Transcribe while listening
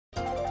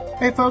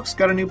Hey folks,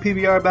 got a new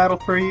PBR battle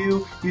for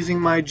you using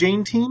my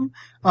Jane team.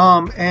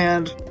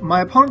 And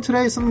my opponent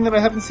today is something that I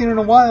haven't seen in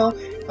a while.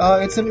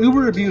 It's an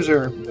Uber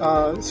abuser.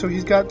 So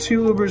he's got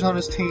two Ubers on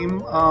his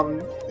team,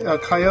 a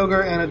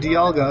Kyogre and a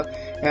Dialga,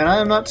 and I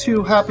am not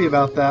too happy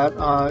about that.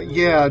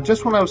 Yeah,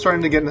 just when I was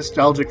starting to get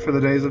nostalgic for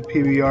the days of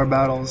PBR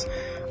battles.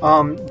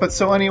 But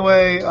so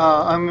anyway,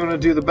 I'm going to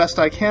do the best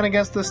I can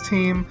against this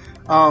team.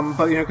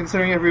 But,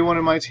 considering everyone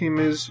in my team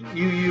is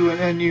UU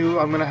and NU,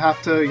 I'm going to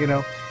have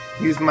to,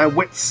 use my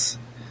wits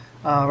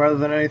rather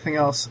than anything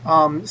else.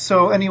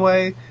 So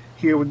anyway,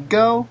 here we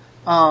go.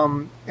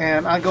 And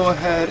I go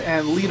ahead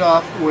and lead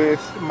off with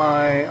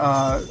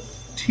my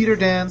Teeter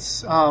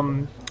Dance,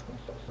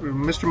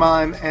 Mr.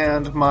 Mime,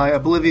 and my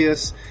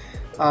Oblivious,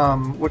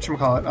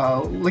 whatchamacallit,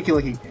 Licky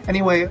Licky.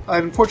 Anyway,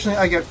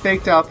 unfortunately I get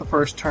faked out the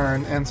first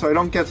turn, and so I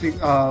don't get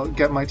to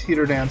get my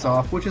Teeter Dance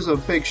off, which is a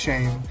big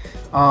shame.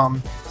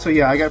 So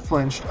yeah, I got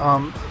flinched.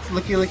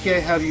 Licky Licky I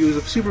have used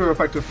a super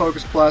effective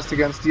Focus Blast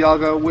against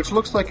Dialga, which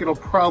looks like it'll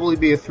probably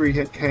be a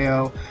 3-hit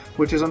KO,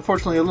 which is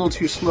unfortunately a little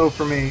too slow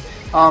for me.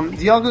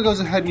 Dialga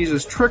goes ahead and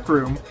uses Trick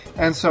Room,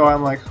 and so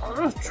I'm like,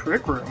 oh,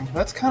 Trick Room?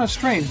 That's kind of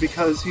strange,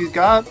 because he's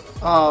got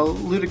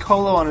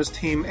Ludicolo on his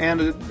team and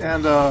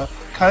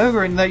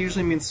Kyogre, and that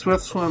usually means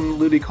Swift Swim,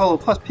 Ludicolo,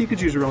 plus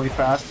Pikachu's really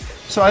fast,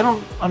 so I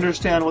don't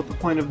understand what the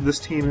point of this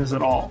team is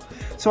at all.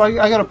 So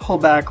I gotta pull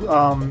back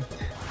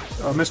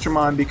Mr.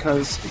 Mime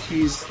because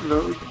he's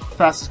the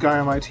fastest guy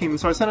on my team,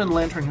 so I sent in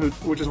Lantern,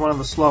 which is one of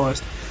the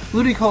slowest.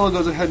 Ludicolo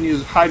goes ahead and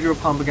uses Hydro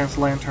Pump against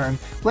Lantern.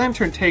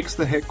 Lantern takes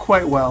the hit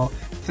quite well,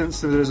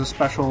 since there's a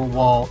special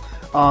wall.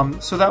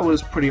 So that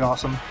was pretty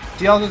awesome.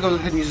 Dialga goes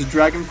ahead and uses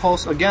Dragon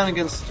Pulse, again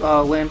against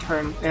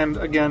Lantern, and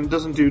again,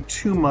 doesn't do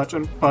too much,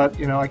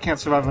 but, I can't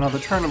survive another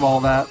turn of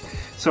all that,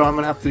 so I'm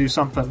going to have to do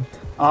something.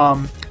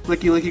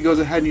 Licky Licky goes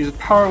ahead and uses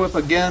Power Whip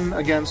again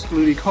against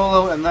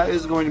Ludicolo, and that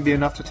is going to be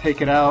enough to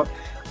take it out.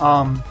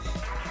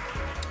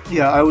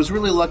 Yeah, I was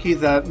really lucky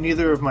that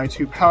neither of my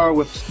two Power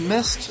Whips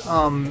missed,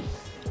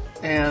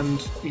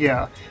 and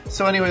yeah.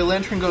 So anyway,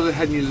 Lantern goes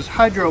ahead and uses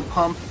Hydro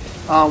Pump,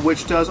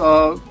 which does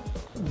a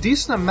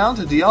decent amount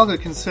to Dialga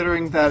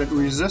considering that it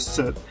resists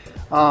it.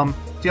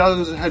 Dialga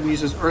goes ahead and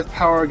uses Earth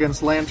Power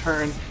against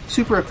Lantern.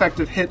 Super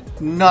effective hit,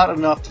 not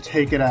enough to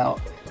take it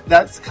out.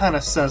 That kind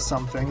of says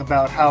something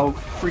about how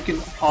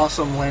freaking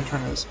awesome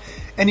Lantern is.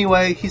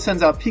 Anyway, he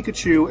sends out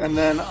Pikachu, and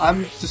then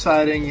I'm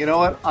deciding, you know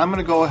what, I'm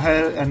going to go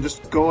ahead and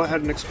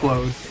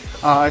explode.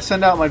 I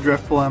send out my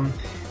Drifblim,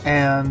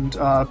 and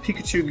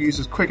Pikachu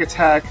uses Quick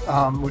Attack,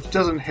 which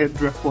doesn't hit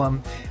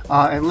Drifblim,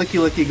 and Licky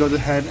Licky goes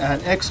ahead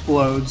and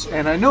explodes,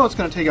 and I know it's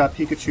going to take out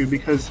Pikachu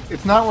because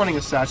it's not running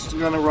a Sash, it's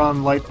going to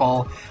run Light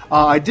Ball.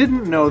 I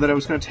didn't know that it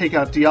was going to take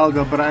out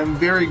Dialga, but I'm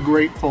very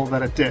grateful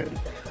that it did.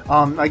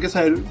 I guess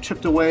I had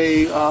chipped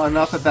away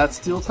enough at that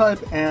Steel type,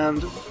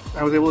 and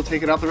I was able to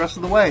take it out the rest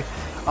of the way.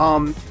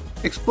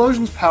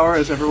 Explosion's power,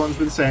 as everyone's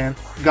been saying,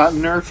 got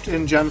nerfed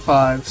in Gen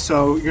 5,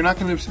 so you're not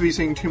going to be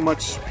seeing too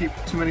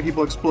many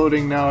people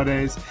exploding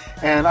nowadays,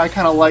 and I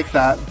kind of like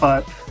that,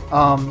 but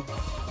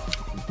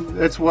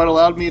it's what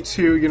allowed me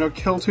to,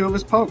 kill two of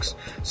his pokes.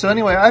 So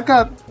anyway, I've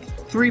got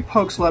 3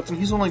 pokes left, and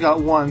he's only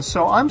got 1,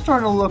 so I'm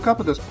starting to look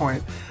up at this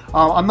point.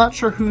 I'm not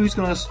sure who his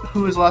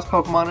last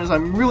Pokemon is.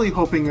 I'm really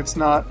hoping it's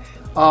not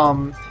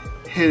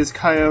his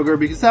Kyogre,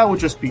 because that would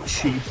just be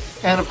cheap.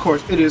 And of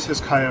course, it is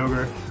his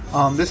Kyogre.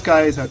 This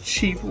guy is a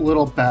cheap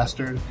little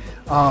bastard.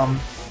 I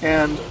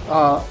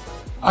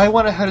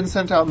went ahead and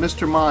sent out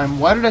Mr. Mime.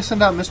 Why did I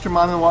send out Mr.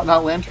 Mime and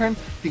not Lantern?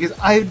 Because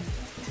I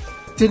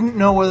didn't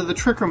know whether the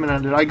Trick Room had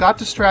ended. I got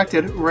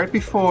distracted right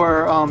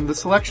before the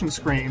selection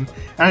screen,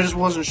 and I just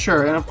wasn't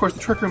sure. And of course, the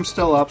Trick Room's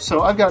still up,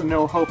 so I've got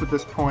no hope at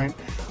this point.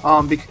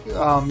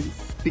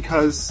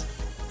 Because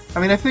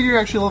I figure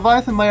actually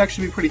Leviathan might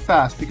actually be pretty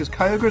fast, because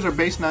Kyogres are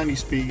base 90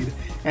 speed,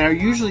 and are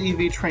usually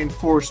EV trained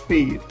 4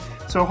 speed.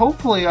 So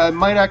hopefully I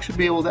might actually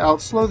be able to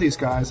outslow these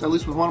guys, at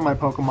least with one of my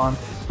Pokemon.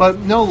 But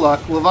no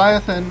luck,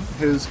 Leviathan,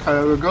 his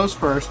Kyogre, goes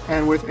first,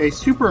 and with a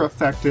super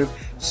effective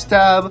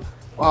Stab,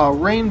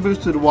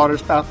 rain-boosted Water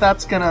Spout,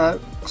 that's gonna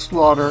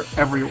slaughter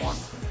everyone.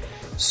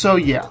 So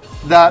yeah,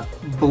 that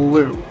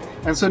blew.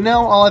 And so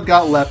now all I've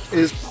got left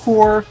is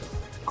poor,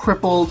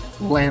 crippled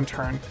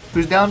Lantern,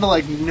 who's down to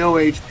like no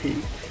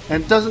HP.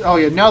 And doesn't. Oh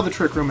yeah, now the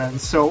Trick Room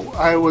ends. So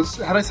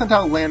had I sent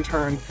out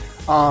Lantern,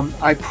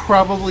 I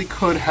probably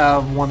could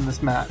have won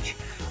this match.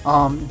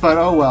 But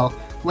oh well.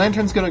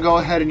 Lantern's gonna go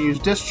ahead and use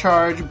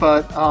Discharge,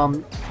 but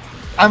I'm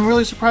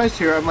really surprised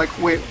here. I'm like,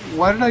 wait,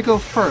 why did I go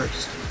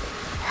first?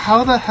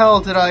 How the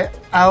hell do I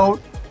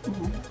outrun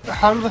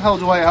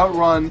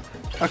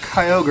a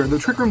Kyogre? The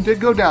Trick Room did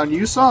go down.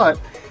 You saw it.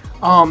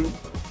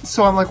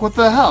 So I'm like, what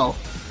the hell?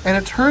 And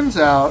it turns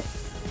out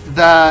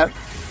that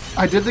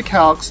I did the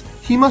calcs.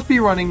 He must be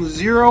running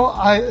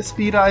 0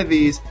 speed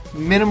IVs,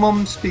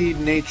 minimum speed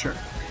nature.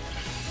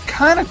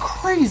 Kind of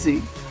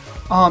crazy,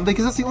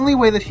 because that's the only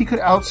way that he could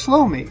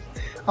outslow me,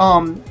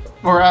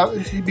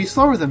 he'd be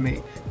slower than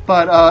me.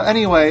 But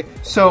anyway,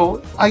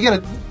 so I get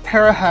a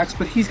Parahax,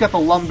 but he's got the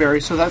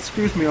Lumberry, so that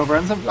screws me over.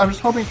 And I'm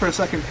just hoping for a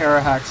second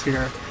Parahax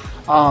here.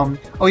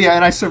 Oh yeah,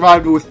 and I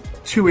survived with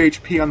 2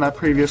 HP on that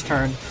previous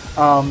turn.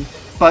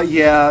 But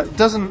yeah, it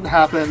doesn't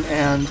happen,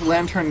 and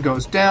Lantern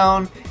goes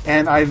down,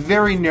 and I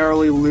very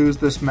narrowly lose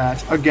this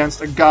match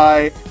against a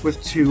guy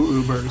with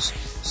 2 Ubers.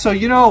 So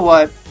you know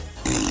what?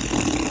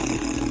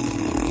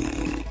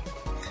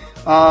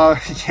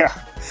 Yeah.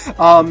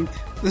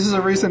 This is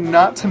a reason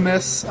not to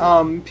miss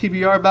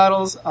PBR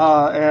battles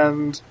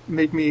and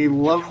make me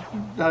love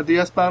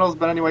DS battles.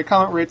 But anyway,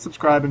 comment, rate,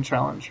 subscribe, and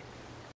challenge.